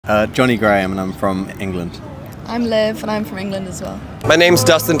Johnny Graham, and I'm from England. I'm Liv, and I'm from England as well. My name's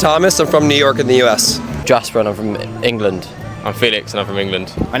Dustin Thomas. I'm from New York in the US. Jasper, and I'm from England. I'm Felix, and I'm from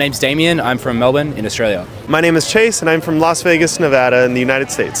England. My name's Damien. I'm from Melbourne in Australia. My name is Chase, and I'm from Las Vegas, Nevada in the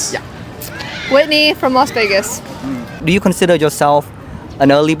United States. Yeah. Whitney from Las Vegas. Do you consider yourself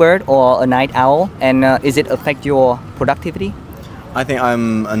an early bird or a night owl, and is it affect your productivity? I think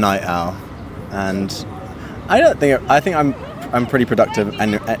I'm a night owl, and I think I'm pretty productive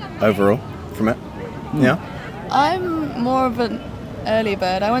and overall from it. Yeah. I'm more of an early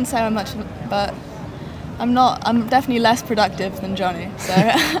bird. I wouldn't say I'm much, but I'm definitely less productive than Johnny. So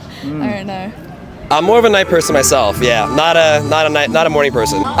I don't know. I'm more of a night person myself. Yeah, not a morning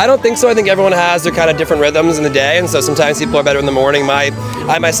person. I don't think so. I think everyone has their kind of different rhythms in the day, and so sometimes people are better in the morning.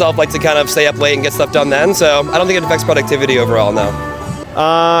 I myself like to kind of stay up late and get stuff done then. So I don't think it affects productivity overall. No.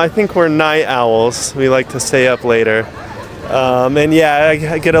 I think we're night owls. We like to stay up later. And yeah,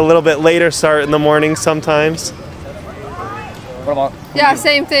 I get a little bit later start in the morning sometimes. What about? Yeah,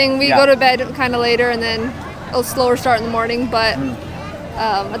 same thing. We go to bed kind of later and then a slower start in the morning, but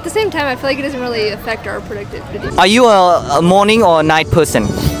at the same time, I feel like it doesn't really affect our productivity. Are you a morning or a night person?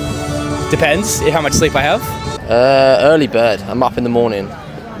 Depends how much sleep I have. Early bird. I'm up in the morning,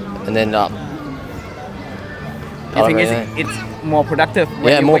 and then up. You think it's more productive?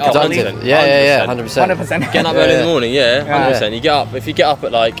 Yeah, more productive. Yeah, 100%. 100%. Getting up early in the morning, yeah, 100%. You get up, if you get up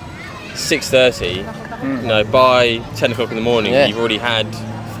at like 6:30, you know, by 10 o'clock in the morning, you've already had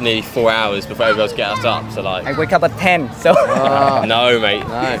nearly 4 hours before everybody else gets up. So like, I wake up at 10, so. No, mate.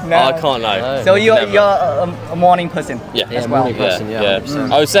 No. I can't know. So you're a morning person. Yeah, as well. Morning person. Yeah.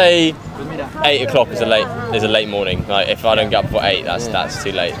 I would say 8 o'clock is a late morning. Like if I don't get up before 8, that's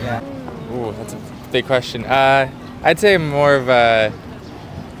too late. Yeah. Ooh, that's a big question. I'd say I'm more of a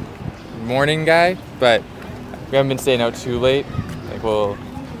morning guy, but we haven't been staying out too late. Like we'll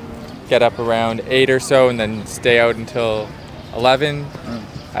get up around 8 or so and then stay out until 11.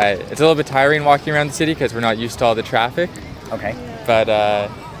 It's a little bit tiring walking around the city because we're not used to all the traffic. Okay. But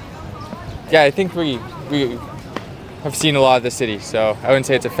yeah, I think we have seen a lot of the city, so I wouldn't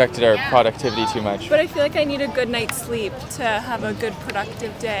say it's affected our productivity too much. But I feel like I need a good night's sleep to have a good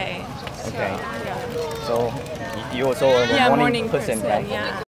productive day. Okay. So, yeah. So you're also a morning person, right? Yeah.